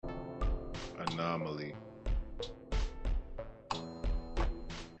Anomaly.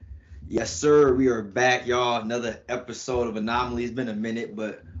 Yes, sir. We are back, y'all. Another episode of Anomaly. It's been a minute,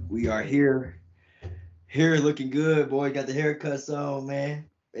 but we are here. Here looking good, boy. Got the haircuts on, man.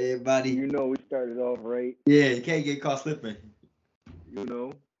 Everybody. We started off right. Yeah, you can't get caught slipping. You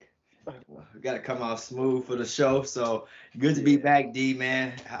know. We got to come out smooth for the show. So good to be back, D,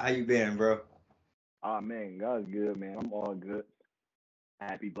 man. How you been, bro? Man, God's good, man. I'm all good.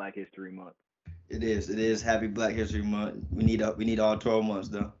 Happy Black History Month. It is. It is. Happy Black History Month. We need all 12 months,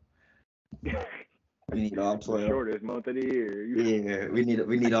 though. We need all The 12. shortest month of the year. Yeah, we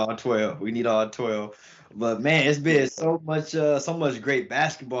need all 12. We need all 12. But man, it's been so much great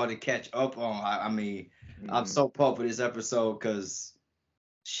basketball to catch up on. I mean, I'm so pumped for this episode because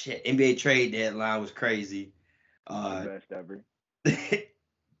shit, NBA trade deadline was crazy. The best ever.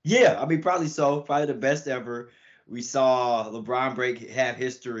 Yeah, I mean probably so. Probably the best ever. We saw LeBron break half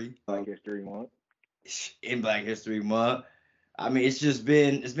history Black History Month. in Black History Month. I mean, it's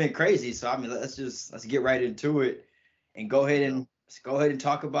been crazy. So I mean, let's get right into it and go ahead and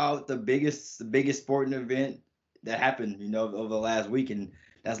talk about the biggest sporting event that happened, over the last week, and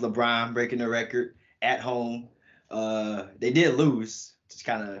that's LeBron breaking the record at home. They did lose, it's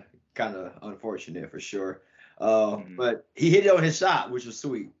kind of unfortunate for sure. But he hit it on his shot, which was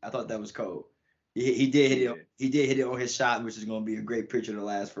sweet. I thought that was cold. He did hit it. He did hit it on his shot, which is going to be a great picture to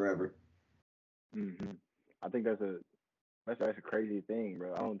last forever. I think that's a crazy thing,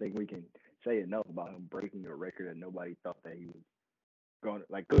 bro. I don't think we can say enough about him breaking a record that nobody thought that he was going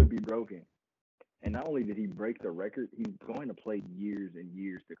to, could be broken. And not only did he break the record, he's going to play years and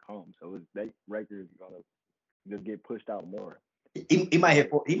years to come. So that record is going to just get pushed out more. He might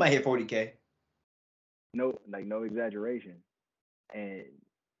hit 40K. No exaggeration. And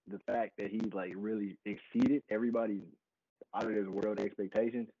the fact that he really exceeded everybody's out of this world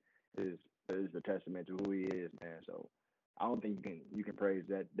expectations is a testament to who he is, man. So I don't think you can praise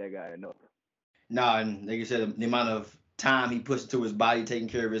that guy enough. No, and like you said, the amount of time he puts into his body, taking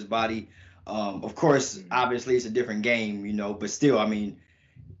care of his body. Of course, obviously it's a different game, but still, I mean,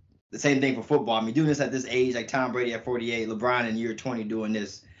 the same thing for football. I mean, doing this at this age, like Tom Brady at 48, LeBron in year 20 doing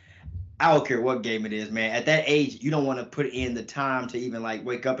this. I don't care what game it is, man. At that age, you don't want to put in the time to even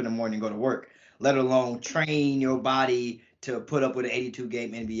wake up in the morning and go to work, let alone train your body to put up with an 82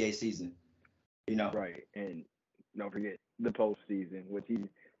 game NBA season. Right, and don't forget the postseason, which he's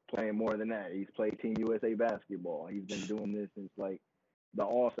playing more than that. He's played Team USA basketball. He's been doing this since the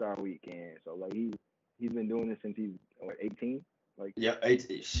All Star weekend. So he's been doing this since he's 18. Yeah,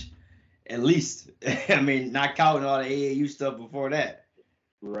 at least. I mean, not counting all the AAU stuff before that.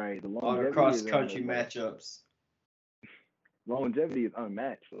 Right, All the cross country matchups. Longevity is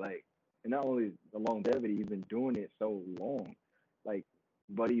unmatched. And not only the longevity, he's been doing it so long.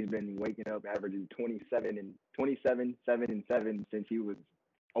 Buddy's been waking up averaging 27, 7 and 7 since he was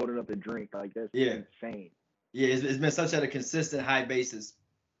old enough to drink. That's insane. Yeah, it's been such at a consistent high basis.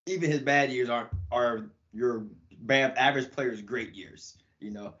 Even his bad years are your bad average player's great years.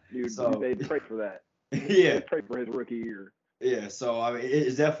 Dude, so they pray for that. Yeah, they pray for his rookie year. Yeah, so I mean,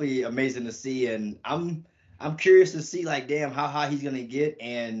 it's definitely amazing to see, and I'm curious to see damn how high he's gonna get,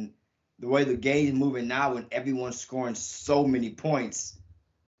 and the way the game's moving now, when everyone's scoring so many points.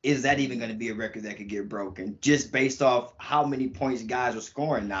 Is that even going to be a record that could get broken just based off how many points guys are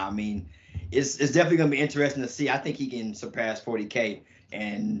scoring now? I mean, it's definitely going to be interesting to see. I think he can surpass 40K,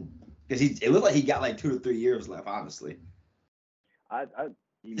 and because it looked like he got 2 to 3 years left, honestly.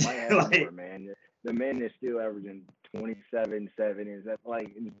 He might have more, man. The man is still averaging 27, 7. Is that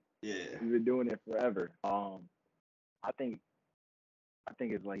yeah? He's been doing it forever. I think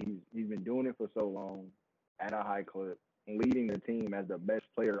it's he's been doing it for so long at a high clip, leading the team as the best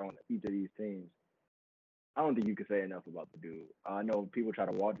player on each of these teams. I don't think you can say enough about the dude. I know people try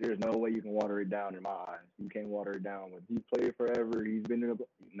to water. There's no way you can water it down in my eyes. You can't water it down. When he's played forever, he's been in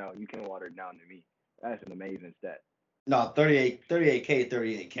no, you can't water it down to me. That's an amazing stat. No, 38K,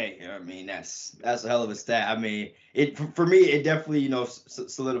 38K. I mean, that's a hell of a stat. I mean, for me, it definitely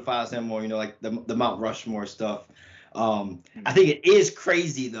solidifies him more. The Mount Rushmore stuff. I think it is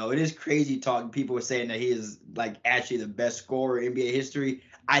crazy though. It is crazy talking. People are saying that he is actually the best scorer in NBA history.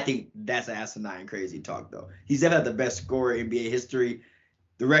 I think that's asinine crazy talk though. He's definitely the best scorer in NBA history.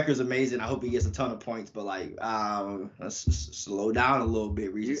 The record's amazing. I hope he gets a ton of points, but let's slow down a little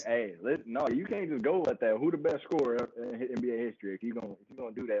bit, Regis. You can't just go with that. Who the best scorer in NBA history? If you're gonna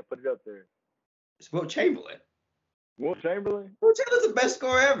do that, put it up there. It's Wilt Chamberlain. Wilt Chamberlain? Wilt Chamberlain's the best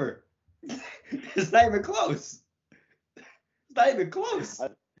scorer ever. It's not even close. It's not even close.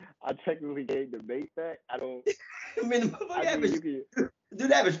 I technically can't debate that. I don't. I mean, the motherfucker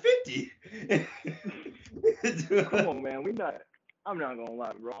dude averaged 50. Come on, man. I'm not gonna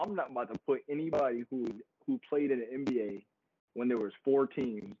lie, bro. I'm not about to put anybody who played in the NBA when there was 4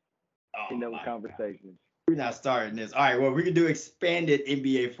 teams in Oh those my God. conversations. We're not starting this. All right, well, we can do expanded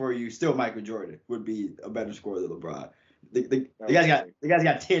NBA for you. Still, Michael Jordan would be a better scorer than LeBron. The guys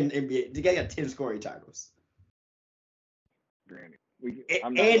got 10 NBA. The guy got 10 scoring titles. Granted,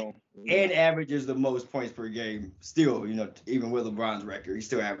 And averages the most points per game. Still, even with LeBron's record, he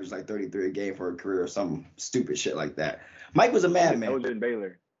still averaged like 33 a game for a career or some stupid shit like that. Mike was a madman. That was in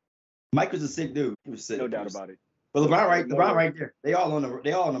Baylor. Mike was a sick dude. He was sick. No doubt about it. But LeBron right there. They all on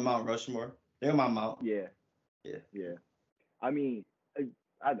the Mount Rushmore. They're on my mount. Yeah. I mean,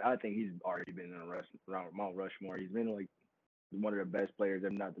 I think he's already been in a Mount Rushmore. He's been like one of the best players,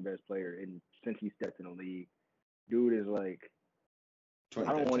 if not the best player, since he stepped in the league. Dude is like, I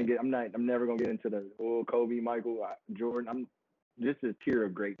don't want to get. I'm never gonna get into the Kobe, Michael, Jordan. I'm just a tier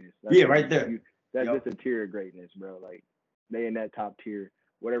of greatness. Right there. That's just a tier of greatness, bro. Like they in that top tier.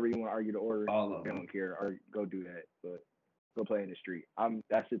 Whatever you want to argue the order, I don't care. Or go do that, but go play in the street.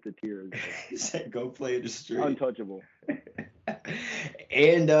 That's just a tier. He said, "Go play in the street." Untouchable.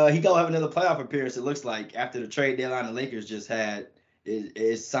 And he gonna have another playoff appearance. It looks like after the trade deadline the Lakers just had. It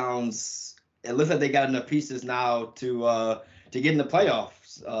looks like they got enough pieces now to get in the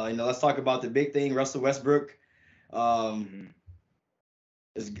playoffs. Let's talk about the big thing. Russell Westbrook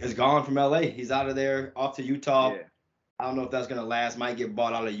is gone from LA. He's out of there, off to Utah. Yeah. I don't know if that's gonna last. Might get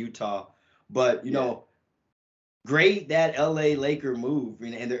bought out of Utah, but great that LA Laker move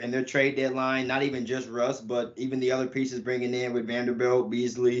and their trade deadline. Not even just Russ, but even the other pieces bringing in with Vanderbilt,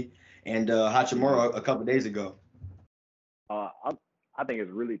 Beasley, and Hachimura a couple days ago. I think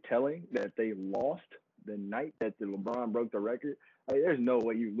it's really telling that they lost the night that the LeBron broke the record. There's no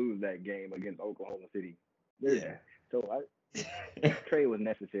way you lose that game against Oklahoma City. So trade was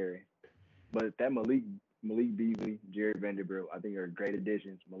necessary, but that Malik Beasley, Jerry Vanderbilt, I think are great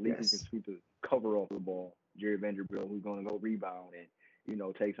additions. Malik can shoot the cover off the ball. Jerry Vanderbilt, who's going to go rebound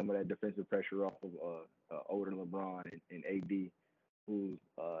and take some of that defensive pressure off of older LeBron and AD, who's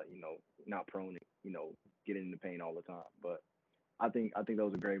not prone to getting in the paint all the time. But I think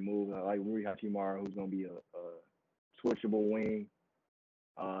those are great moves. I like Rui Hachimura, who's going to be a switchable wing,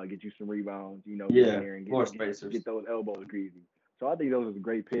 get you some rebounds, get in there and get those elbows greasy. So I think those are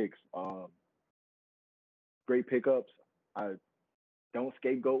great picks. Great pickups. I don't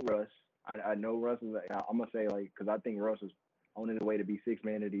scapegoat Russ. I know Russ is. I'm gonna say because I think Russ is on his way to be Sixth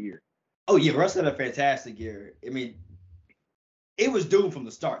Man of the Year. Oh yeah, Russ had a fantastic year. I mean, it was doomed from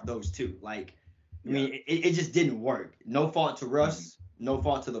the start. Those two, I mean, it just didn't work. No fault to Russ, no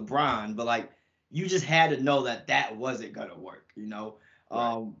fault to LeBron, but you just had to know that wasn't gonna work.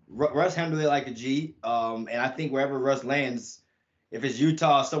 Russ handled it like a G. And I think wherever Russ lands, if it's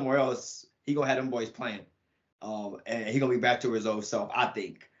Utah or somewhere else, he gonna have them boys playing. And he gonna be back to his old self, I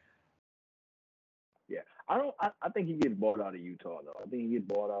think. Yeah, I think he gets bought out of Utah though. I think he gets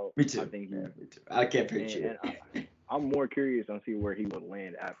bought out. Me too. I think me too. I can't picture it. I'm more curious on see where he would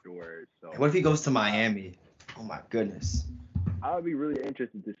land afterwards. So what if he goes to Miami? Oh my goodness. I would be really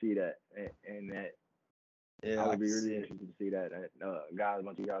interested to see that, and that. Yeah, I would be really interested to see that. A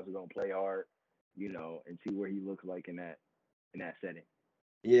bunch of guys are gonna play hard, and see where he looks like in that setting.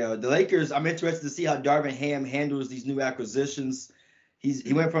 Yeah, the Lakers. I'm interested to see how Darvin Ham handles these new acquisitions.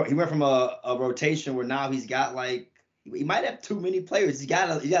 He went from a rotation where now he's got he might have too many players. He got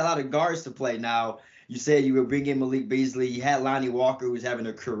a lot of guards to play now. You said you would bring in Malik Beasley. You had Lonnie Walker, who's having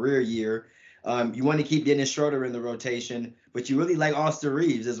a career year. You want to keep Dennis Schroeder in the rotation, but you really like Austin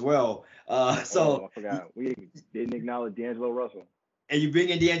Reeves as well. I forgot. We didn't acknowledge D'Angelo Russell. And you bring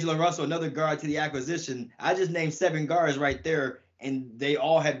in D'Angelo Russell, another guard to the acquisition. I just named 7 guards right there, and they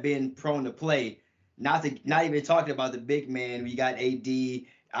all have been prone to play. Not even talking about the big man. We got AD,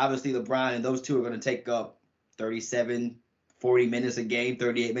 obviously LeBron, and those two are going to take up 37, 40 minutes a game,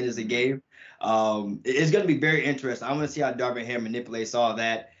 38 minutes a game. It's going to be very interesting. I want to see how Darvin Ham manipulates all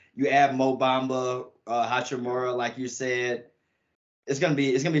that. You add Mo Bamba, Hachimura, like you said. It's gonna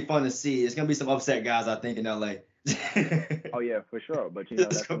be fun to see. It's gonna be some upset guys, I think, in LA. Oh yeah, for sure. But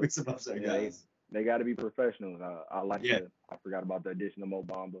there's gonna be some upset guys. They got to be professionals. I forgot about the addition of Mo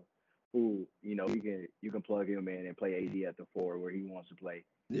Bamba, who you can plug him in and play AD at the 4 where he wants to play.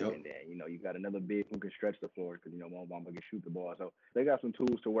 Yep. And then you got another big who can stretch the floor because Mo Bamba can shoot the ball. So they got some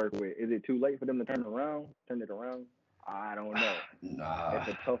tools to work with. Is it too late for them to turn it around? I don't know. Nah. It's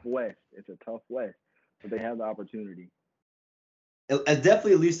a tough West, but they have the opportunity. It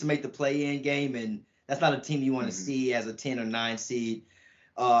definitely at least to make the play-in game, and that's not a team you want to see as a 10 or 9 seed.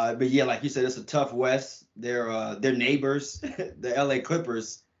 But yeah, like you said, it's a tough West. They're neighbors, the LA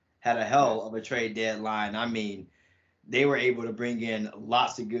Clippers. had a hell of a trade deadline. I mean, they were able to bring in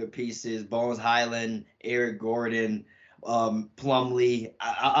lots of good pieces. Bones Highland, Eric Gordon, Plumlee.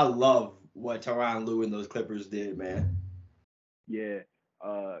 I love what Tyronn Lue and those Clippers did, man. Yeah.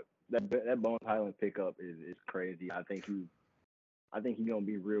 That Bones Highland pickup is crazy. I think he's gonna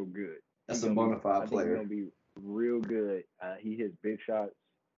be real good. That's a bona fide I think he's player. gonna be real good. He hits big shots.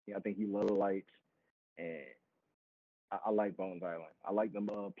 Yeah, I think he low lights, and I like Bones Island. I like the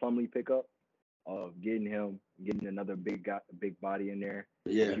Plumlee pickup of getting another big body in there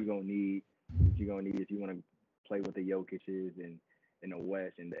that Yeah, you're gonna need. That you're gonna need if you want to play with the Jokic's and in the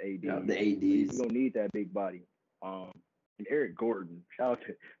West and the yeah, ADs. the So you're ADs. gonna need that big body. Um, and Eric Gordon. Shout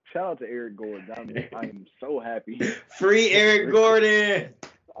out to Eric Gordon. I'm so happy. Free Eric Gordon.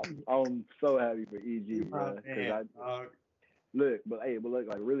 I'm so happy for EG, Oh, bro. Cause man. I look, but look,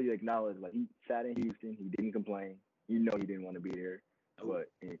 like really acknowledge, like he sat in Houston, he didn't complain. You know he didn't want to be there, but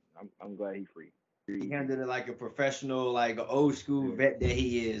I'm glad he's free. He Free EG. handled it like a professional, like an old school Yeah, vet that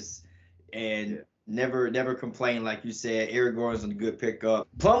he is, and yeah, never complained. Like you said, Eric Gordon's a good pickup.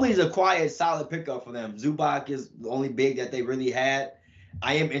 Plumlee's a quiet, solid pickup for them. Zubac is the only big that they really had.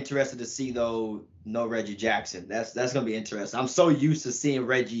 I am interested to see though. No Reggie Jackson. That's gonna be interesting. I'm so used to seeing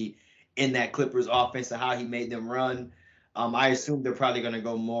Reggie in that Clippers offense and how he made them run. I yeah. assume they're probably gonna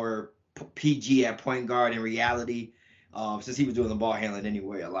go more PG at point guard in reality, since he was doing the ball handling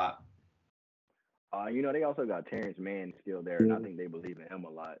anyway a lot. They also got Terrence Mann still there, and I think they believe in him a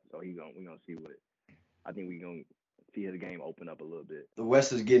lot. So we gonna see what I think we gonna see his game open up a little bit. The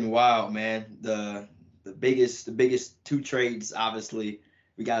West is getting wild, man. The biggest two trades, obviously,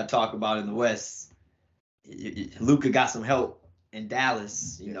 we got to talk about in the West. Luka got some help in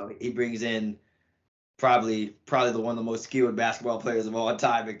Dallas. Yeah, He brings in probably the one of the most skilled basketball players of all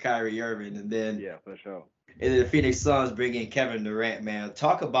time, in Kyrie Irving, yeah, for sure. and then the Phoenix Suns bring in Kevin Durant. Man,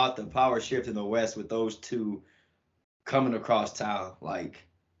 talk about the power shift in the West with those two coming across town. Like,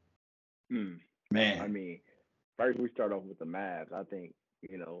 Hmm. I man, mean, first we start off with the Mavs.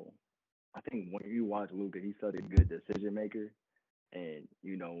 You know, I think when you watch Luka, he's such a good decision maker. And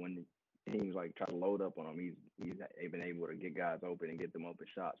when the teams like try to load up on him, he's been able to get guys open and get them open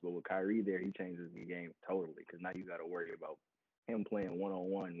shots. But with Kyrie there, he changes the game totally because now you got to worry about him playing one on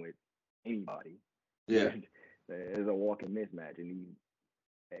one with anybody. yeah. There's a walking mismatch, and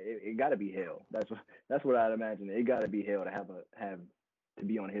it got to be hell. That's what I'd imagine. It got to be hell to have to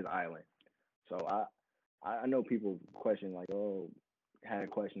be on his island. So I know people question like, oh, had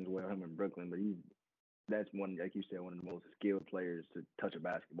questions with him in Brooklyn, but that's one, like you said, one of the most skilled players to touch a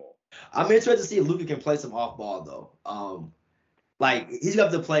basketball. I'm interested to see if Luka can play some off ball though. Like Mm, he's going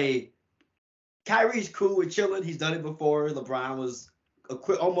to have to play. Kyrie's cool with chilling. He's done it before. LeBron was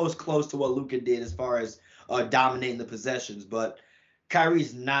almost close to what Luka did as far as dominating the possessions, but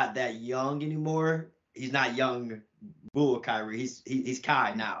Kyrie's not that young anymore. He's not young Bull Kyrie. He's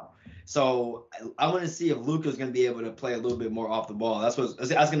Kai mm, now. So I want to see if Luka's going to be able to play a little bit more off the ball. That's going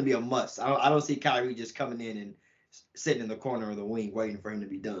to be a must. I don't see Kyrie just coming in and sitting in the corner of the wing waiting for him to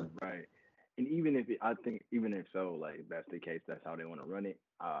be done. right. And I think even if so, like if that's the case, that's how they want to run it.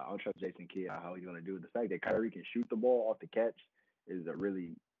 I'll trust Jason Kidd how he's gonna do it. The fact that Kyrie can shoot the ball off the catch is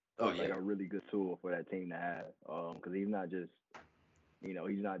Oh yeah. a really good tool for that team to have. Because he's not just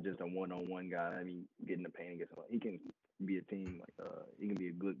a one-on-one guy. I mean, getting the paint against him. He can be a team he can be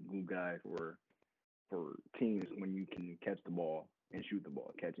a good guy for teams when you can catch the ball and shoot the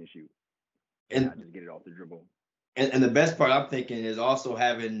ball, catch and shoot, and not And just get it off the dribble. and the best part I'm thinking is also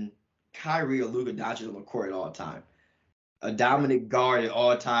having Kyrie or Luka Doncic on the court at all time. A Right. dominant guard at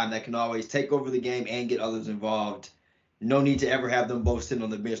all time that can always take over the game and get others involved. No need to ever have them both sitting on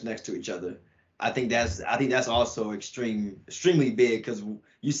the bench next to each other. I think that's also extremely big because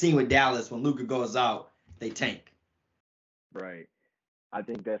you seen with Dallas when Luka goes out, they tank. Right. I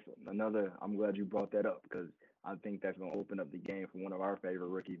think that's another. I'm glad you brought that up because I think that's going to open up the game for one of our favorite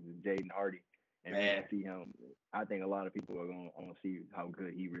rookies, Jaden Hardy, and we're going Man, to see him. I think a lot of people are going to see how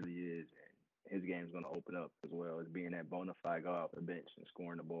good he really is, and his game's going to open up as well as being that bona fide guy off the bench and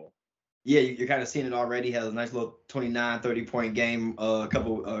scoring the ball. yeah, you're kind of seeing it already. He has a nice little 29, 30 point game a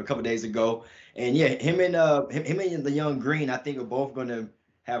couple days ago, and yeah, him and the young Green, I think are both going to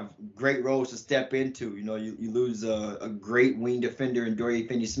have great roles to step into. You lose a great wing defender in Dorian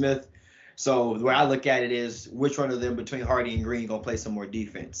Finney-Smith. So the way I look at it is, which one of them between Hardy and Green gonna play some more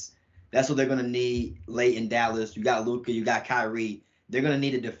defense? That's what they're gonna need late in Dallas. You got Luka, you got Kyrie. They're gonna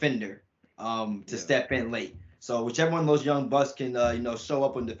need a defender to Yeah. step in late. So whichever one of those young bucks can show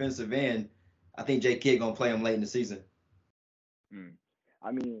up on defensive end, I think J Kidd gonna play him late in the season. Mm.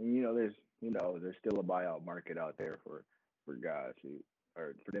 I mean, there's still a buyout market out there for guys who.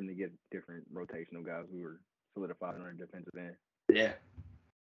 or for them to get different rotational guys who were solidified on their defensive end. Yeah,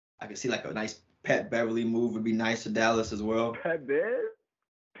 I can see like a nice Pat Beverly move would be nice for Dallas as well. Pat Bev,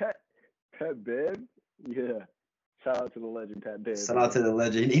 Pat Pat Bev, yeah. Shout out to the legend Pat Bev, Shout out to man. the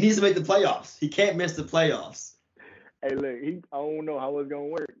legend. He needs to make the playoffs. He can't miss the playoffs. Hey, look, I don't know how it's gonna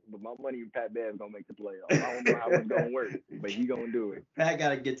work, but my money Pat Bev gonna make the playoffs. I don't know how it's gonna work, but he gonna do it. Pat got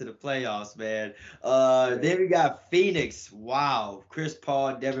to get to the playoffs, man. Yeah. Then we got Phoenix. Wow, Chris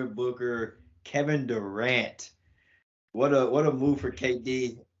Paul, Devin Booker, Kevin Durant. What a move for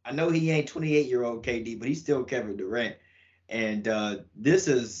KD. I know he ain't 28-year-old KD, but he's still Kevin Durant. And this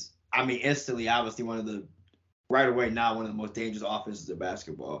is, I mean, instantly, obviously, right away now, one of the most dangerous offenses in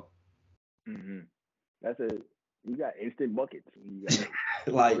basketball. hmm That's a you got instant buckets. You got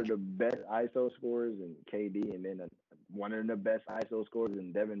one Like, of the best ISO scorers in KD, and then one of the best ISO scorers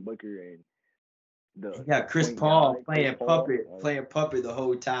in Devin Booker, and you the got Chris point guy Paul Chris playing Paul. puppet, playing puppet the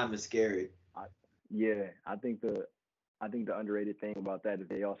whole time is scary. I, yeah, I think the underrated thing about that is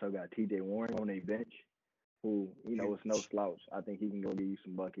they also got T.J. Warren on a bench, who is no slouch. I think he can go give you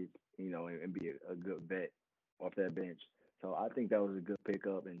some buckets, and be a good vet off that bench. So I think that was a good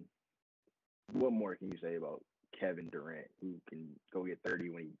pickup. And what more can you say about Kevin Durant, who can go get 30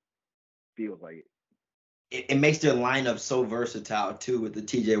 when he feels like it? It makes their lineup so versatile too with the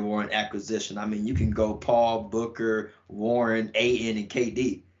TJ Warren acquisition. I mean, you can go Paul, Booker, Warren, AN, and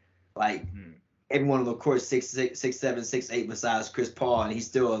KD. Like Mm. everyone on the court 6'7", 6'8", besides Chris Paul, and he's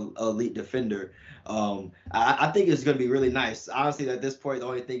still an elite defender. I think it's going to be really nice. Honestly, at this point, the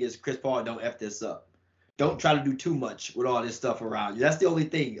only thing is Chris Paul, don't F this up. Don't try to do too much with all this stuff around you. That's the only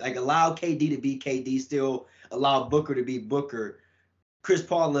thing. Like, allow KD to be KD still. Allow Booker to be Booker. Chris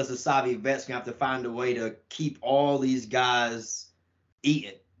Paul as a savvy vet's going to have to find a way to keep all these guys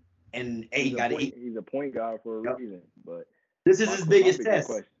eating. And He's A got to eat. he's a point guard for a Yep. reason. But This is his biggest bigger test.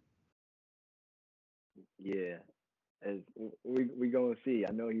 question, yeah, as we gonna see.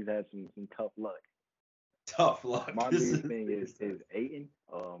 I know he's had some tough luck. Tough luck. My This biggest is thing biggest test. is Aiton.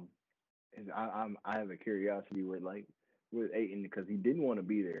 I have a curiosity with Aiton because he didn't want to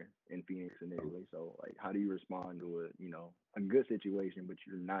be there in Phoenix initially. So like, how do you respond to a good situation, but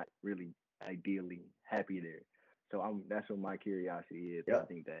you're not really ideally happy there? So that's what my curiosity is. I Yep.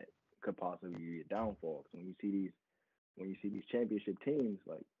 think that could possibly be a downfall. Because when you see these championship teams,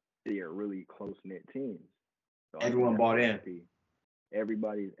 like they are really close knit teams. So I think Everyone that's a bought in. recipe.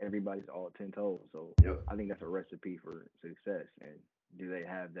 Everybody's all 10 toes. So Yep. I think that's a recipe for success. And do they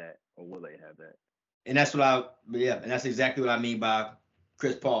have that, or will they have that? And that's exactly what I mean by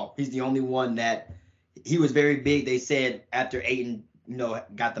Chris Paul. He's the only one that he was very big. They said after Ayton,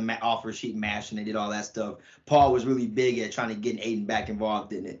 got the offer sheet matched and they did all that stuff. Paul was really big at trying to get Ayton back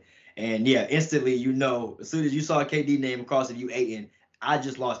involved in it. And yeah, instantly, as soon as you saw KD name across of you, Ayton, I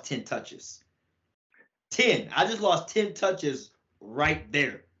just lost 10 touches. 10. I just lost 10 touches right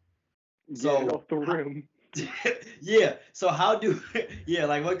there. So Get it off the rim. yeah. So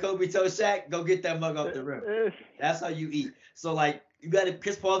like what Kobe told Shaq, go get that mug off the rim. That's how you eat. So like you got to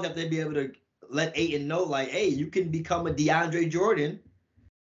Chris Paul's got to be able to let Ayton know like, hey, you can become a DeAndre Jordan.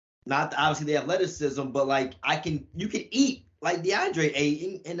 Not obviously the athleticism, but like you can eat like DeAndre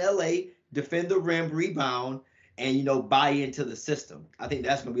Ayton in LA, defend the rim, rebound, and buy into the system. I think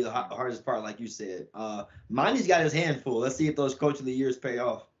that's gonna be the hardest part, like you said. Monty's got his hand full. Let's see if those coach of the years pay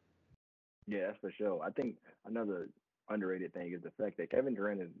off. Yeah, that's for sure. I think another underrated thing is the fact that Kevin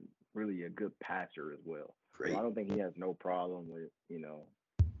Durant is really a good passer as well. So Great. I don't think he has no problem with,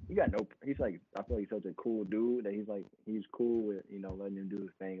 he got no. He's like, I feel like he's such a cool dude that he's cool with, letting him do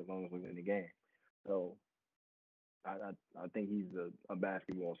his thing as long as we win the game. So I think he's a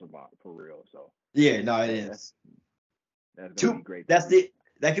basketball savant for real. So Yeah, no, it that's is. that's gonna be great.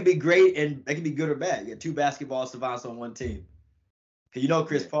 That could be great and that could be good or bad. You got two basketball savants on one team. Cause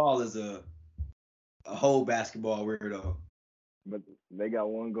Chris Paul is a whole basketball weirdo. But they got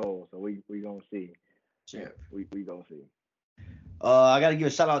one goal, so we gonna see. Champ. We gonna see. I got to give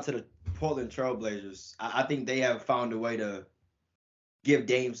a shout out to the Portland Trailblazers. I think they have found a way to give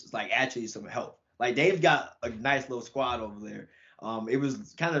Dame like actually some help. Like Dame's got a nice little squad over there. It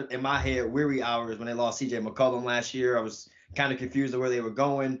was kind of in my head weary hours when they lost C.J. McCollum last year. I was kind of confused of where they were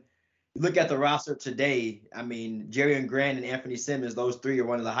going. You look at the roster today. I mean, Jerry Grant and Anthony Simmons, those three are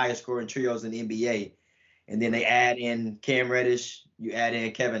one of the highest scoring trios in the NBA. And then they add in Cam Reddish, you add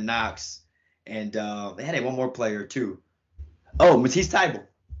in Kevin Knox, and they had one more player too. Oh, Matisse Thybulle.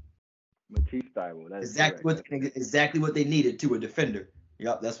 Matisse Thybulle. That's Exactly what they needed to a defender.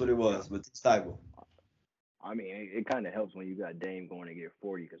 Yep, that's what it was. Yeah. Matisse Thybulle. I mean, it kind of helps when you got Dame going to get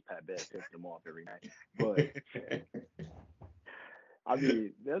 40 because Pat Bev pissed him off every night. But I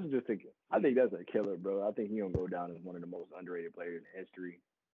mean, I think that's a killer, bro. I think he's gonna go down as one of the most underrated players in history.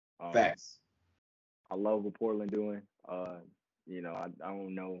 Um, Facts. I love what Portland doing. I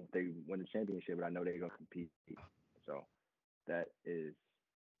don't know if they win the championship, but I know they're gonna compete. So that is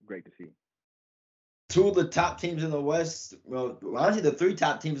great to see. Two of the top teams in the West, well, honestly, the three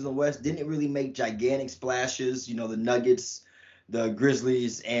top teams in the West didn't really make gigantic splashes. The Nuggets, the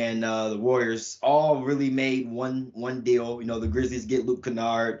Grizzlies, and the Warriors all really made one deal. The Grizzlies get Luke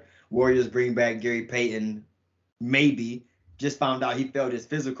Kennard, Warriors bring back Gary Payton. Maybe just found out he failed his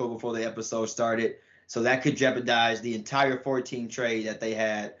physical before the episode started, so that could jeopardize the entire 14 trade that they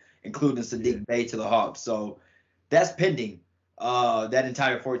had, including Yeah, Sadiq Bey to the Hawks. So that's pending. That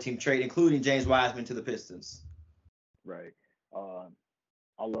entire 14 trade, including James Wiseman to the Pistons. right. Uh,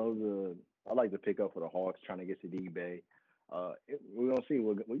 I love the. I like the pickup for the Hawks trying to get Sadiq Bey. We're gonna see.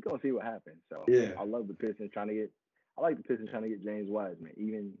 We're gonna see what happens. So Yeah. I love the Pistons trying to get. I like the Pistons trying to get James Wiseman.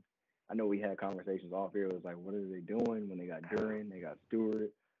 Even I know we had conversations off here. It was like, what are they doing when they got Duran, they got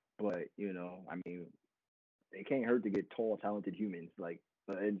Stewart, but I mean, it can't hurt to get tall, talented humans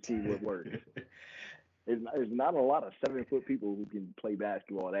and see what works. There's not a lot of 7 foot people who can play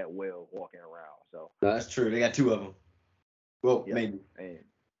basketball that well walking around. So No, that's true. They got two of them. Well, yeah, maybe. and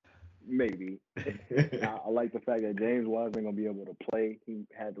maybe. I like the fact that James Wiseman gonna be able to play. He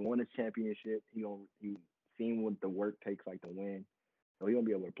had won a championship. He seen what the work takes like to win. So he'll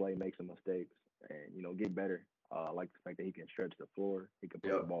be able to play, make some mistakes, and get better. I like the fact that he can stretch the floor. He can put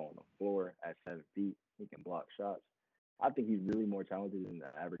the Yep. ball on the floor at 7 feet. He can block shots. I think he's really more talented than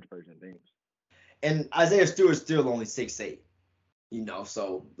the average person thinks. And Isaiah Stewart's still only 6'8".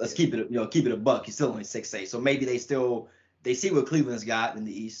 So let's Yeah, keep it a buck. He's still only 6'8". So maybe they see what Cleveland's got in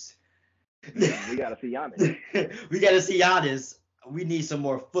the East. we gotta see Giannis. We got to see Giannis. We need some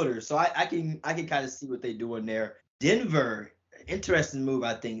more footers. So I can kind of see what they're doing there. Denver, interesting move,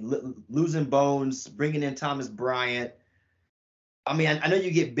 I think. Losing Bones, bringing in Thomas Bryant. I mean, I know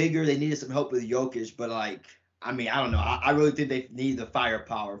you get bigger. They needed some help with Jokic, but I don't know. I really think they need the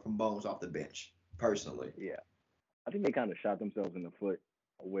firepower from Bones off the bench, personally. Yeah, I think they kind of shot themselves in the foot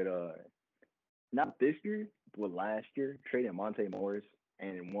with not this year, but last year trading Monte Morris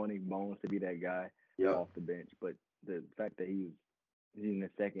and wanting Bones to be that guy Yep. off the bench. But the fact that he's in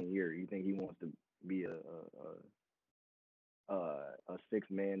his second year, you think he wants to be a 6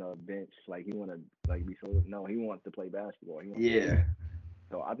 man bench? Like he want to be so? No, he wants to play basketball. He wants to Yeah. win.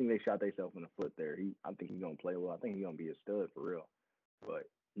 So I think they shot themselves in the foot there. I think he's gonna play well. I think he's gonna be a stud for real. But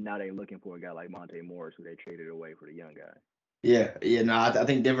now they looking for a guy like Monte Morris, who they traded away for the young guy. Yeah, yeah, no, I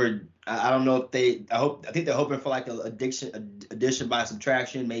think Denver. I don't know if I think they're hoping for like addition by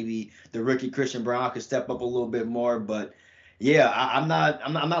subtraction. Maybe the rookie Christian Brown could step up a little bit more, but yeah, I'm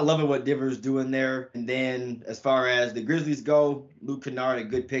not loving what Denver's doing there. And then as far as the Grizzlies go, Luke Kennard, a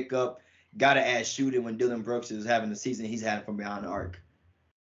good pickup. Got to add shooting when Dylan Brooks is having the season he's had from behind the arc.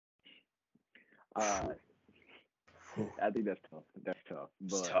 Uh, I think that's tough. That's tough.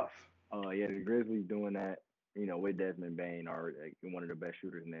 It's But tough. yeah, the Grizzlies doing that, with Desmond Bain, are one of the best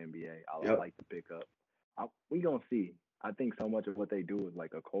shooters in the NBA. I Yep. like the pickup. We gonna see. I think so much of what they do is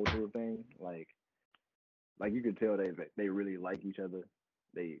like a cultural thing. Like you can tell they really like each other.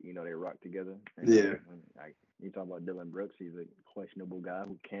 They rock together. And Yeah. you talk about Dylan Brooks, he's a questionable guy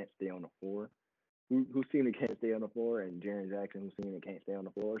who can't stay on the floor. Who's seen it can't stay on the floor, and Jaren Jackson who's seen it can't stay on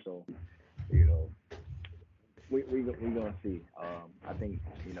the floor. So you know we gonna see. I think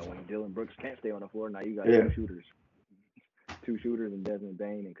when Dylan Brooks can't stay on the floor, now you got Yeah. two shooters, and Desmond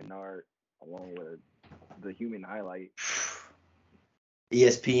Bain and Kennard, along with the human highlight.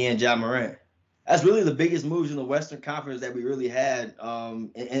 ESPN, John Morant. That's really the biggest moves in the Western Conference that we really had.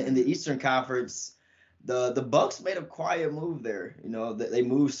 In the Eastern Conference, the Bucks made a quiet move there. They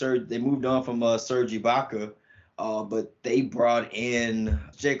moved on from Serge Ibaka, but they brought in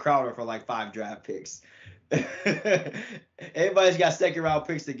Jay Crowder for like 5 draft picks. Everybody's got second round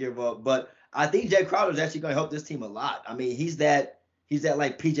picks to give up, but I think Jay Crowder is actually going to help this team a lot. I mean, he's that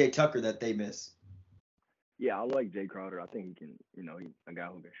like PJ Tucker that they miss. Yeah, I like Jay Crowder. I think he can, he's a guy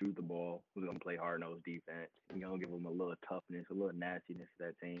who can shoot the ball, who's gonna play hard nosed defense. Give him a little toughness, a little nastiness to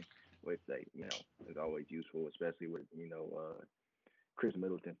that team, which is always useful, especially with Chris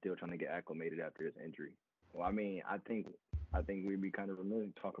Middleton still trying to get acclimated after his injury. Well, I mean, I think we'd be kind of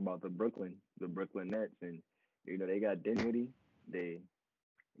remiss to talk about the Brooklyn Nets, and they got Dinwiddie.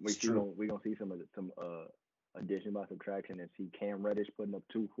 It's true. We gonna see some addition by subtraction and see Cam Reddish putting up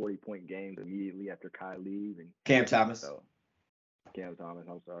 2 40-point games immediately after Kai leaves and Cam Thomas. so Cam Thomas.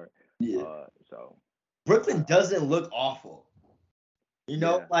 I'm sorry. Yeah. So Brooklyn doesn't look awful.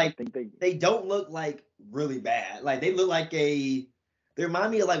 yeah, I Like think they don't look like really bad. Like they look like a They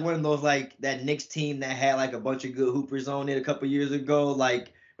remind me of like one of those like that Knicks team that had like a bunch of good hoopers on it a couple years ago,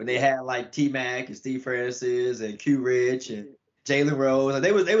 like when they had like T Mac and Steve Francis and Q Rich and Jalen Rose. Like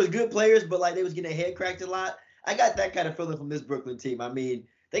they was good players, but like they was getting their head cracked a lot. I got that kind of feeling from this Brooklyn team. I mean,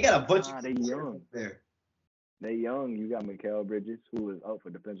 they got a bunch of Nah, they good players up young. there. They young. You got Mikal Bridges, who was up for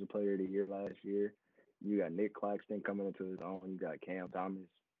Defensive Player of the Year last year. You got Nick Claxton coming into his own. You got Cam Thomas.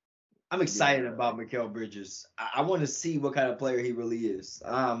 I'm Yeah, excited about Mikal Bridges. I want to see what kind of player he really is.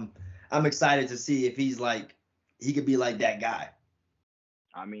 I'm excited to see if he's like he could be like that guy.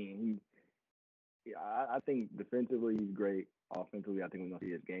 I mean, I think defensively he's great. Offensively, I think we're gonna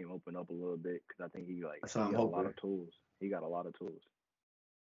see his game open up a little bit because I think That's what he I'm got a lot hoping. of tools. He got a lot of tools.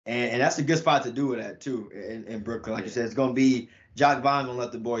 And that's a good spot to do it at too in Brooklyn. Like you Yeah, said, it's gonna be Jock Vaughn gonna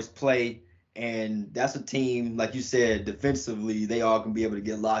let the boys play, and that's a team like you said defensively they all can be able to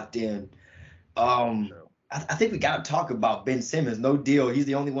get locked in. for Um, sure. I think we got to talk about Ben Simmons. No deal. He's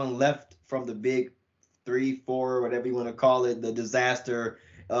the only one left from the big three, four, whatever you want to call it, the disaster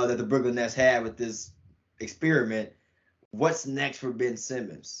that the Brooklyn Nets had with this experiment. What's next for Ben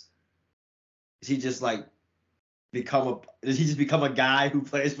Simmons? Is he just like does he just become a guy who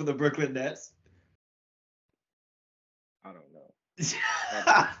plays for the Brooklyn Nets? I don't know.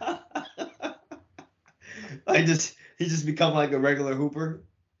 That I just he just become like a regular hooper.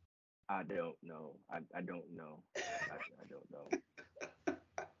 I don't know. I don't know. I don't know.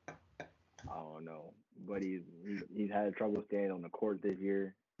 I don't know. But he's had trouble staying on the court this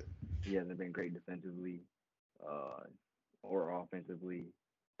year. He hasn't been great defensively, uh, or offensively.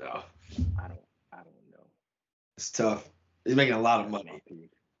 Oh, I don't know. it's tough. He's making a lot of That's my money. piece.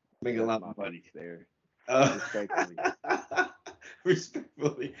 Making a That's lot my of piece money. there. Uh, Respectfully.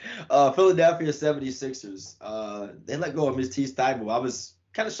 respectfully. Philadelphia 76ers. They let go of Miss T. Thibault. I was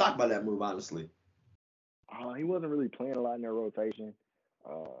kind of shocked by that move, honestly. He wasn't really playing a lot in their rotation.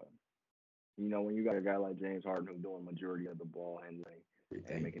 Uh, when you got a guy like James Harden who's doing majority of the ball handling and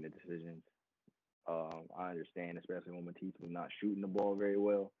Everything. making the decisions, I understand, especially when Matisse was not shooting the ball very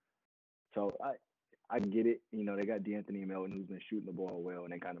well. So I get it. They got D'Anthony Melton who's been shooting the ball well,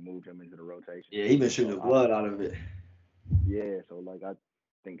 and they kind of moved him into the rotation. Yeah, he been shooting So the blood out of it. yeah, so like I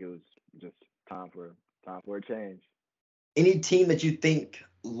think it was just time for a change. Any team that you think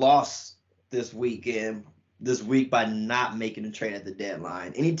lost this weekend, this week by not making a trade at the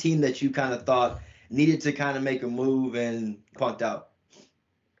deadline? Any team that you kind of thought needed to kind of make a move and punked out?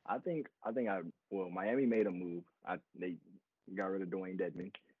 I think Miami made a move. They got rid of Dwayne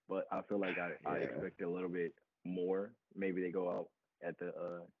Dedman, but I feel like I Yeah. expected a little bit more. Maybe they go out at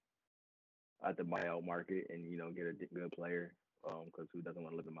the buyout market and get a good player. Because who doesn't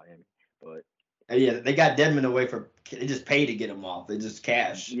want to live in Miami? But Yeah, they got Deadman away for they just paid to get him off. They just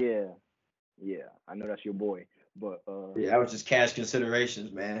cash. yeah, yeah, I know that's your boy, but Yeah, that was just cash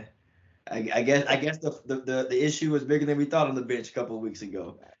considerations, man. I guess the issue was bigger than we thought on the bench a couple of weeks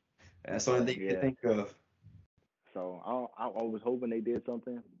ago. That's the only thing you can yeah. think of. So I was hoping they did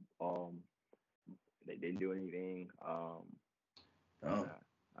something. Um, they didn't do anything. Oh. Uh,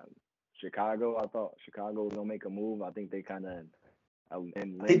 Chicago, I thought Chicago was gonna make a move. I think they kind of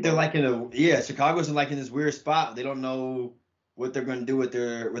in I think they're limbo. like Chicago's in like in this weird spot. They don't know what they're going to do with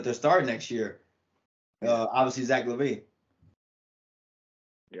their start next year. Yeah, Obviously Zach LaVine.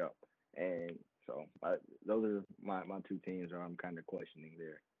 yeah. And so those are my two teams. Are I'm kind of questioning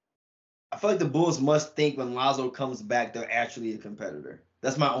there. I feel like the Bulls must think when Lonzo comes back, they're actually a competitor.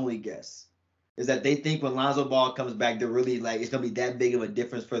 That's my only guess. Is that they think when Lonzo Ball comes back, they're really like it's gonna be that big of a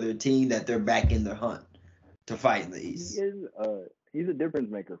difference for their team that they're back in the hunt to fight in the He East. is he's a difference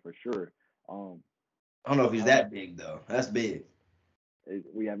maker for sure. Um, I don't know if he's I that big though. That's big.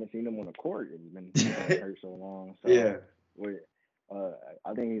 we haven't seen him on the court. He's been hurt so long. So Yeah. we uh,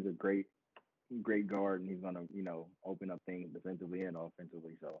 I think he's a great guard, and he's gonna open up things defensively and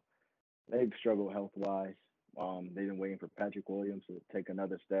offensively. So they've struggled health wise. They've been waiting for Patrick Williams to take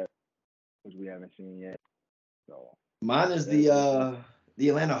another step, which we haven't seen yet. So Mine is they're just the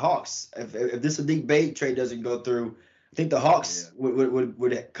Atlanta Hawks. If this Sadiq Bey trade doesn't go through, I think the Hawks yeah.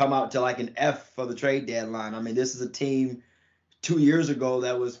 would come out to like an F for the trade deadline. I mean, this is a team 2 years ago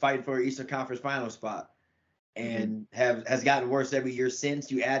that was fighting for an Eastern Conference final spot Hmm. and has gotten worse every year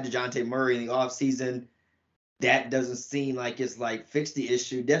since. You add DeJounte Murray in the offseason, that doesn't seem like it's like fixed the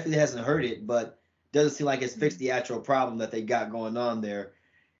issue. Definitely hasn't hurt it, but doesn't seem like it's fixed Hmm. the actual problem that they got going on there.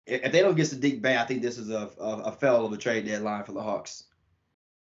 If they don't get Sadiq Bey, I think this is a fail of a trade deadline for the Hawks.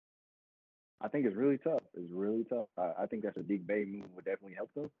 I think it's really tough. It's really tough. I think that's a Dick Bay move would definitely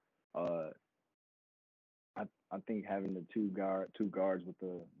help them. Uh, I think having the two guards with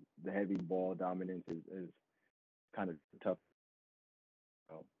the heavy ball dominance is kind of tough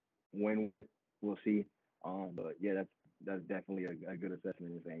win. We'll see. But yeah, that's definitely a good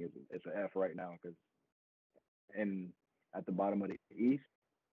assessment of saying it's an F right now because and at the bottom of the East,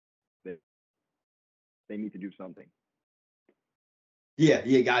 they, they need to do something. Yeah,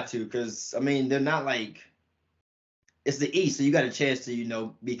 you got to, because I mean they're not like it's the East, so you got a chance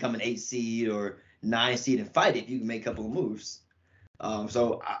to become an 8 seed or 9 seed and fight if you can make a couple of moves.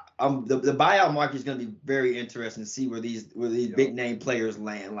 The buyout market is going to be very interesting to see where these Yep. big name players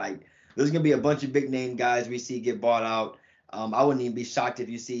land. Like there's going to be a bunch of big name guys we see get bought out. I wouldn't even be shocked if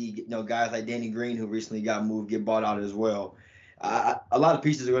you see guys like Danny Green who recently got moved get bought out as well. A lot of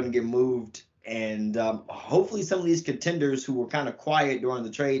pieces are going to get moved, and hopefully some of these contenders who were kind of quiet during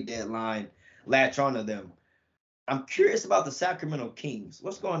the trade deadline latch onto them. I'm curious about the Sacramento Kings.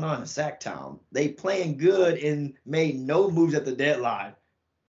 What's going on in Sacktown? They playing good and made no moves at the deadline.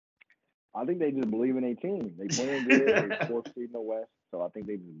 I think they just believe in their team. They playing good. They fourth seed in the West, so I think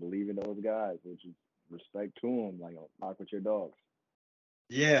they just believe in those guys, which is respect to them. Like knock with your dogs.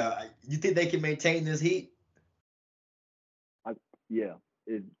 Yeah, you think they can maintain this heat? I, yeah,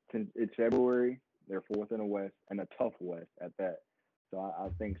 it's February. They're fourth in the West and a tough West at that. So I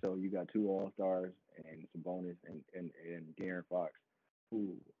think so. You got two All Stars and Sabonis and De'Aaron Fox,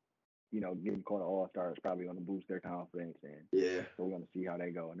 who getting called an All Star is probably going to boost their confidence, and Yeah. so we're going to see how they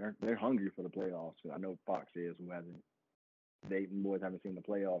go. And they're hungry for the playoffs. I know Fox is, who hasn't. They boys haven't seen the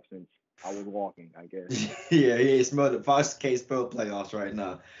playoffs since I was walking, I guess. Yeah, he ain't smelled it. Fox can't spell playoffs right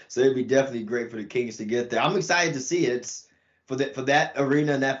now, so it'd be definitely great for the Kings to get there. I'm excited to see it. It's, for that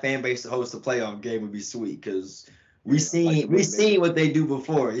arena and that fan base to host a playoff game would be sweet because we Yeah, like seen the we way they seen what they do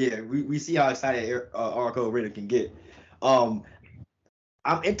before. Yeah, we see how excited Oracle Arena can get. Um,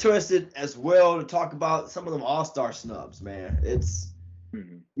 I'm interested as well to talk about some of them All-Star snubs, man. It's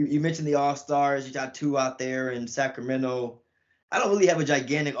Mhm. you mentioned the All-Stars. You got two out there in Sacramento. I don't really have a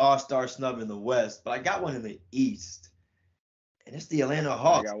gigantic All-Star snub in the West, but I got one in the East, and it's the Atlanta I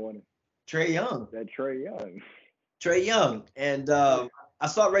Hawks. got one. Trae Young. That Trae Young. Trae Young, and I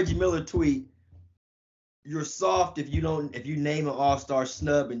saw Reggie Miller tweet, "You're soft if you name an All-Star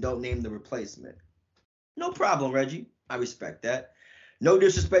snub and don't name the replacement." No problem, Reggie. I respect that. No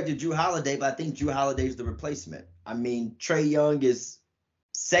disrespect to Drew Holiday, but I think Drew Holiday is the replacement. I mean, Trae Young is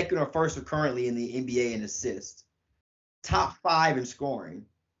second or first or currently in the NBA in assists, top 5 in scoring,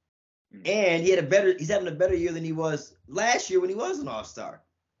 and he's having a better year than he was last year when he was an All-Star.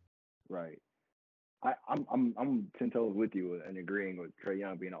 Right. I'm 10 toes with you and agreeing with Trae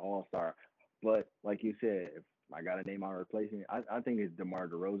Young being an All Star, but like you said, if I got to name my replacement, I think it's DeMar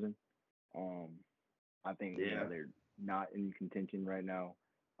DeRozan. Um, I think Yeah. they're not in contention right now.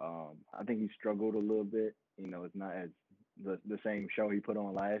 I think he struggled a little bit. It's not as the same show he put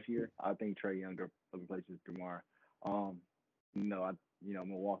on last year. I think Trae Young replaces DeMar. Um, I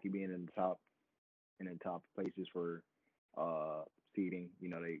Milwaukee being in the top places for seeding.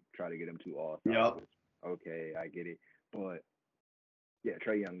 They try to get him to All Stars. Yep. Okay, I get it, but yeah,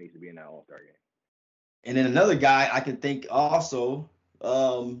 Trae Young needs to be in that All Star game. And then another guy I can think also,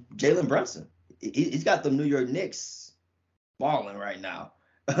 Jalen Brunson. He's got the New York Knicks balling right now.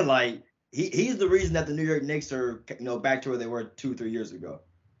 Like he's the reason that the New York Knicks are back to where they were 2-3 years ago.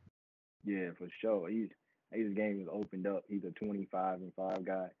 Yeah, for sure. His game is opened up. He's a 25-5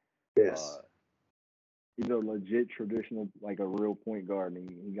 guy. Yes. He's a legit traditional, like a real point guard, and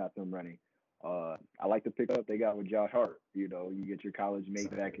he got them running. I like the pickup they got with Josh Hart. You get your college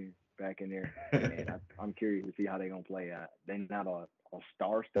mate back in there, and I'm curious to see how they're gonna play. They're not a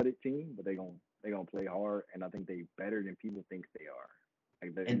star-studded team, but they're gonna play hard, and I think they better than people think they are.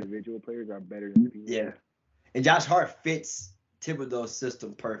 Like the individual players are better than people. Yeah. And Josh Hart fits Thibodeau's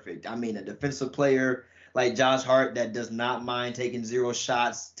system perfect. I mean, a defensive player like Josh Hart that does not mind taking 0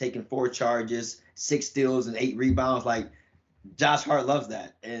 shots, taking 4 charges, 6 steals, and 8 rebounds. Like Josh Hart loves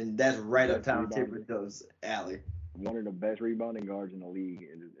that, and that's right up Tom Thibodeau's alley. One of the best rebounding guards in the league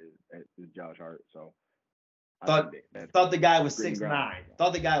is Josh Hart. So thought the guy was 6'9".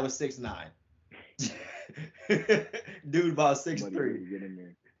 Thought the guy was 6'9". Dude about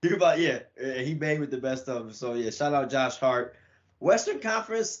 6'3". Dude about he banged with the best of them. So yeah, shout out Josh Hart. Western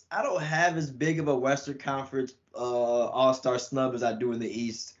Conference, I don't have as big of a Western Conference All-Star snub as I do in the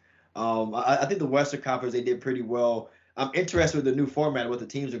East. I think the Western Conference, they did pretty well. I'm interested with the new format, what the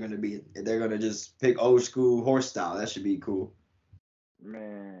teams are going to be. They're going to just pick old school horse style. That should be cool.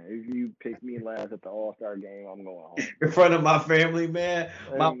 Man, if you pick me last at the All-Star game, I'm going home. In front of my family, man.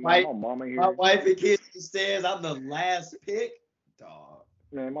 My mama here. My wife and kids says I'm the last pick. Dog.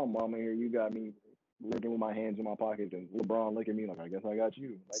 Man, my mama here, you got me looking with my hands in my pockets, and LeBron look at me like, I guess I got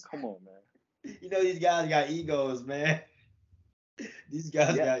you. Like, come on, man. These guys got egos, man. These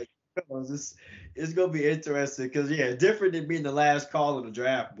guys got. It's gonna be interesting because yeah, different than being the last call on the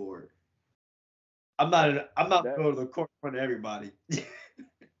draft board. I'm not That going to the court in front of everybody.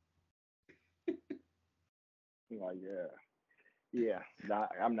 like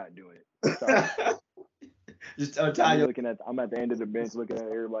I'm not doing it. Sorry. Just Me untie your. looking at I'm at the end of the bench looking at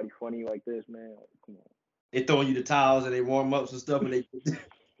everybody funny like this, man. Like, come They throwing you the towels and they warm ups and stuff, and they.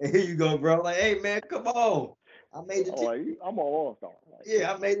 And here you go, bro. Like, hey man, come on. I made the on. team. Like I'm an all-star. Like,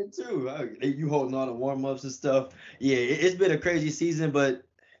 Yeah, I made it too. You holding all the warm ups and stuff. Yeah, it's been a crazy season, but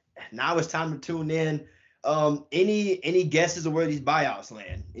now it's time to tune in. Any guesses of where these buyouts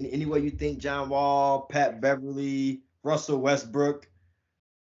land? Any way you think John Wall, Pat Beverly, Russell Westbrook?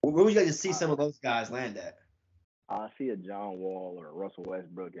 Where would you like to see I some of those guys land at? I see a John Wall or a Russell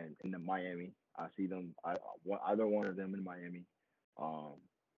Westbrook in the Miami. I see them. Either one of them in Miami. Um,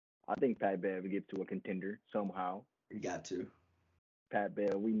 I think Pat Bev gets to a contender somehow. You got to. Pat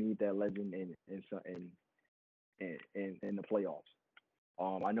Bev, we need that legend in the playoffs.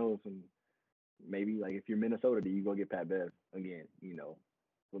 I know some maybe like if you're Minnesota, do you go get Pat Bev again?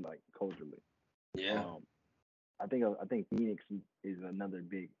 With like culturally. Yeah. Um, I think Phoenix is another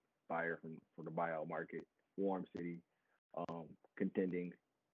big buyer for the buyout market. Warm city, contending.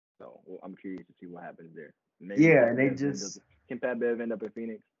 So I'm curious to see what happens there. Maybe Yeah, Pat and they Bev ends up. just Can Pat Bev end up in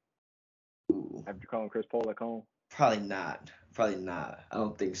Phoenix ooh, after calling Chris Paul at home? probably not. Probably not. I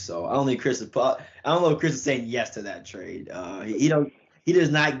don't think so. I don't think Chris is. I don't know if Chris is saying yes to that trade. He don't. He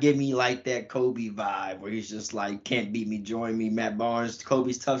does not give me like that Kobe vibe where he's just like can't beat me, join me, Matt Barnes,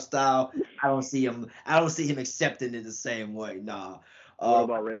 Kobe's tough style. I don't see him. I don't see him accepting it the same way. Nah. What Uh,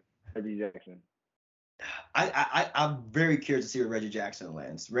 about Reggie Jackson? I'm very curious to see where Reggie Jackson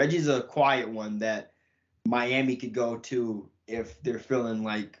lands. Reggie's a quiet one that Miami could go to if they're feeling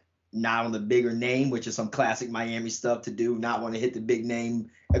like not on the bigger name, which is some classic Miami stuff to do, not want to hit the big name,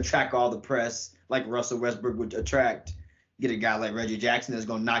 attract all the press like Russell Westbrook would attract. Get a guy like Reggie Jackson that's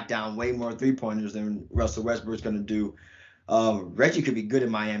going to knock down way more three pointers than Russell Westbrook's going to do. Reggie could be good in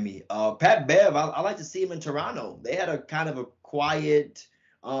Miami. Pat Bev, I like to see him in Toronto. They had a kind of a quiet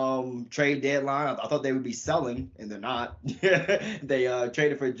trade deadline. I thought they would be selling, and they're not. They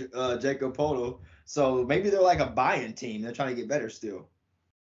traded for Jacob Poto, so maybe they're like a buying team. They're trying to get better still.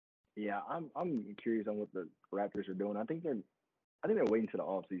 Yeah, I'm curious on what the Raptors are doing. I think they're waiting to the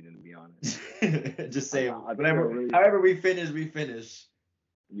off season to be honest. Just I, say I think they're whatever, really however we finish, we finish.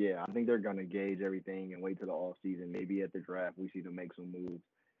 yeah. I think they're gonna gauge everything and wait to the off season. Maybe at the draft we see them make some moves.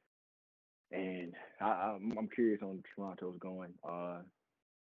 And I'm curious on Toronto's going. I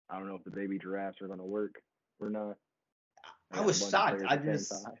don't know if the baby giraffes are gonna work or not. They I got a was bunch of shocked. players I the same just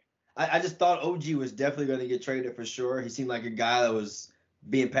size. I just thought OG was definitely going to get traded for sure. He seemed like a guy that was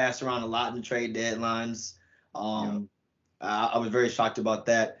being passed around a lot in trade deadlines. Yep. Um, I was very shocked about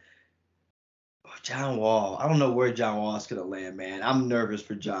that. John Wall, I don't know where John Wall is going to land, man. I'm nervous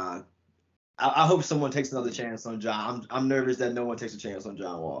for John. I hope someone takes another Mm. chance on John. I'm nervous that no one takes a chance on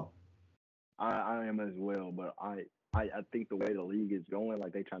John Wall. I am as well, but I think the way the league is going,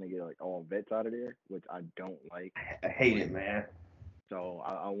 like they trying to get like all vets out of there, which I don't like. I hate it, Like man. so,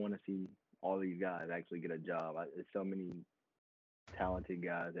 I want to see all these guys actually get a job. There's so many talented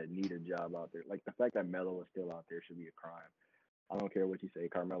guys that need a job out there. Like the fact that Melo is still out there should be a crime. I don't care what you say.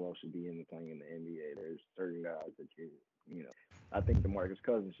 Carmelo should be playing in the NBA. There's certain guys that you know. I think DeMarcus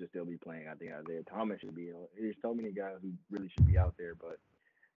Cousins should still be playing. I think Isaiah Thomas should be. There's so many guys who really should be out there, but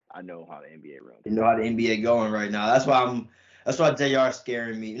I know how the NBA runs. You know how the NBA going right now. That's why JR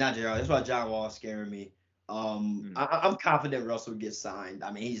scaring me. Not JR. That's why John Wall scaring me. Mm. I'm confident Russell gets signed.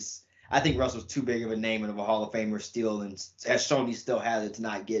 I mean, I think Russell's too big of a name and of a Hall of Famer still, and has shown he still has it to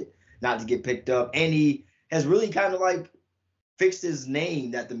not to get picked up. And he has really kind of like fixed his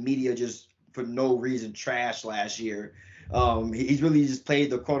name that the media just for no reason trashed last year. He's really just played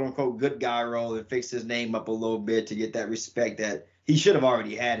the quote unquote good guy role and fixed his name up a little bit to get that respect that he should have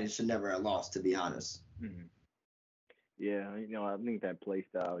already had and should never have lost, to be honest. Mm. Yeah, I think that play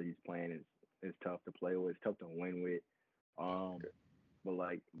style he's playing is tough to play with. It's tough to win with. Um, but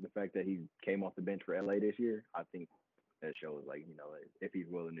like the fact that he came off the bench for LA this year, I think that shows like if he's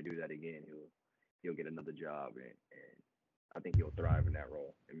willing to do that again, he'll get another job and I think he'll thrive in that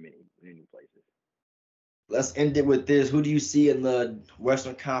role in many places. Let's end it with this. Who do you see in the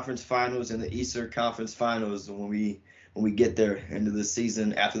Western Conference Finals and the Eastern Conference Finals when we get there into the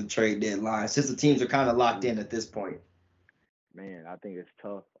season after the trade deadline? Since the teams are kind of locked Ooh, in at this point. man, I think it's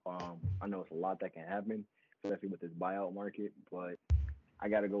tough. I know it's a lot that can happen, especially with this buyout market, but I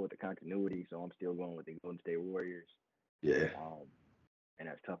got to go with the continuity, so I'm still going with the Golden State Warriors. Yeah. Um, and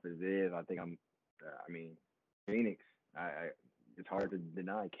as tough as it is, I think I mean, Phoenix. I it's hard to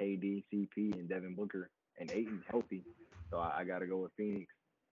deny KD, CP, and Devin Booker and Ayton healthy. So I got to go with Phoenix.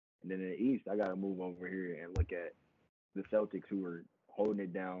 And then in the East, I got to move over here and look at the Celtics, who are holding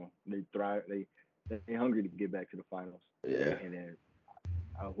it down. They thrive. They're hungry to get back to the finals. Yeah. And then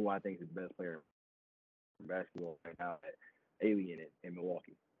who I think is the best player in basketball right now, Alien in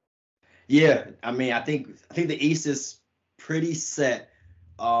Milwaukee. Yeah, I mean, I think the East is pretty set.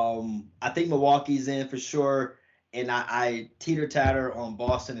 I think Milwaukee's in for sure, and I teeter-tatter on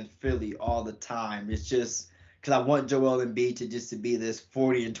Boston and Philly all the time. It's just because I want Joel Embiid to be this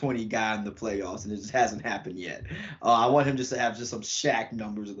 40 and 20 guy in the playoffs, and it just hasn't happened yet. I want him just to have just some Shaq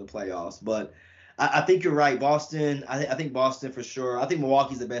numbers in the playoffs, but I think you're right. Boston, I think Boston for sure. I think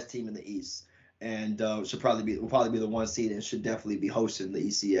Milwaukee's the best team in the East, and will probably be the one seed and should definitely be hosting the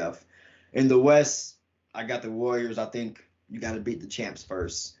ECF. In the West, I got the Warriors. I think you got to beat the champs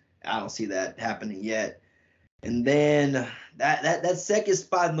first. I don't see that happening yet. And then that second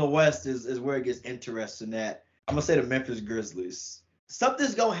spot in the West is where it gets interesting. That I'm gonna say the Memphis Grizzlies.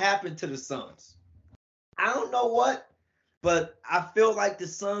 Something's gonna happen to the Suns. I don't know what, but I feel like the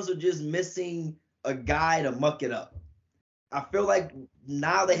Suns are just missing a guy to muck it up. I feel like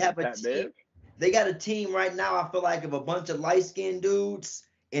now they have a team. They got a team right now. I feel like of a bunch of light-skinned dudes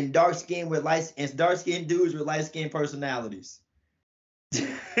and dark-skinned dudes with light-skinned personalities.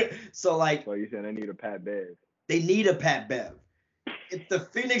 So you said they need a Pat Bev. They need a Pat Bev. If the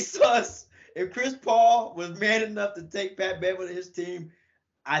Phoenix Suns, if Chris Paul was man enough to take Pat Bev on his team,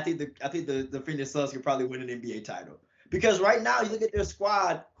 I think the Phoenix Suns could probably win an NBA title. Because right now, you look at their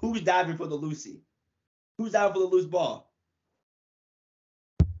squad, who's diving for the Lucy? Who's diving for the loose ball?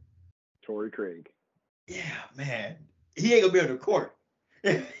 Torrey Craig. Yeah, man. He ain't gonna be on the court.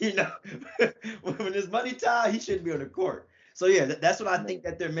 When there's money time, he shouldn't be on the court. So yeah, that's what I think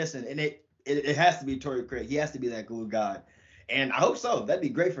that they're missing, and it has to be Torrey Craig. He has to be that glue guy, and I hope so. That'd be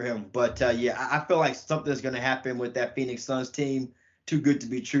great for him. But I feel like something's gonna happen with that Phoenix Suns team. Too good to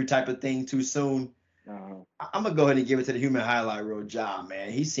be true type of thing too soon. I'm gonna go ahead and give it to the human highlight reel, Ja,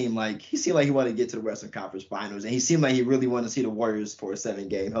 man. He seemed like he wanted to get to the Western Conference Finals, and he seemed like he really wanted to see the Warriors for a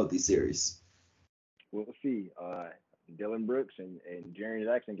 7-game healthy series. We'll see. Dylan Brooks and Jaren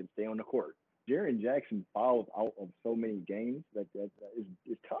Jackson can stay on the court. Jaren Jackson fouls out of so many games that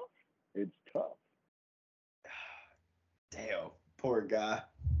is tough. It's tough. Damn, poor guy.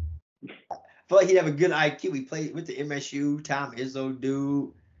 I feel like he'd have a good IQ. He played with the MSU, Tom Izzo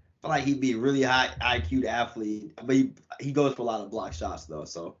dude. I feel like he'd be a really high IQ athlete, but he goes for a lot of block shots though.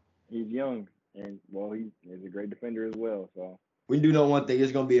 So he's young, and he's a great defender as well. So we do know one thing: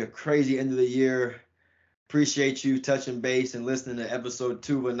 it's gonna be a crazy end of the year. Appreciate you touching base and listening to episode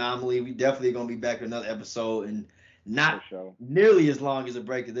 2 of Anomaly. We definitely gonna be back with another episode, and not nearly as long as a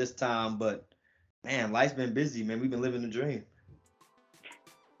break at this time, but man, life's been busy, man. We've been living the dream.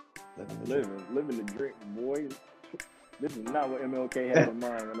 Living the dream, boy. This is not what MLK had in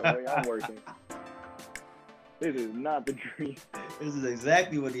mind when the way I'm working. This is not the dream. This is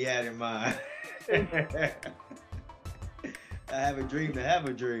exactly what he had in mind. I have a dream to have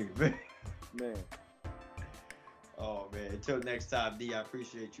a dream. Man. Oh, man. Until next time, D, I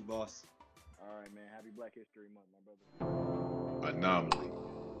appreciate you, boss. All right, man. Happy Black History Month, my brother. Anomaly,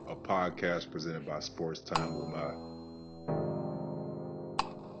 a podcast presented by Sports Time with my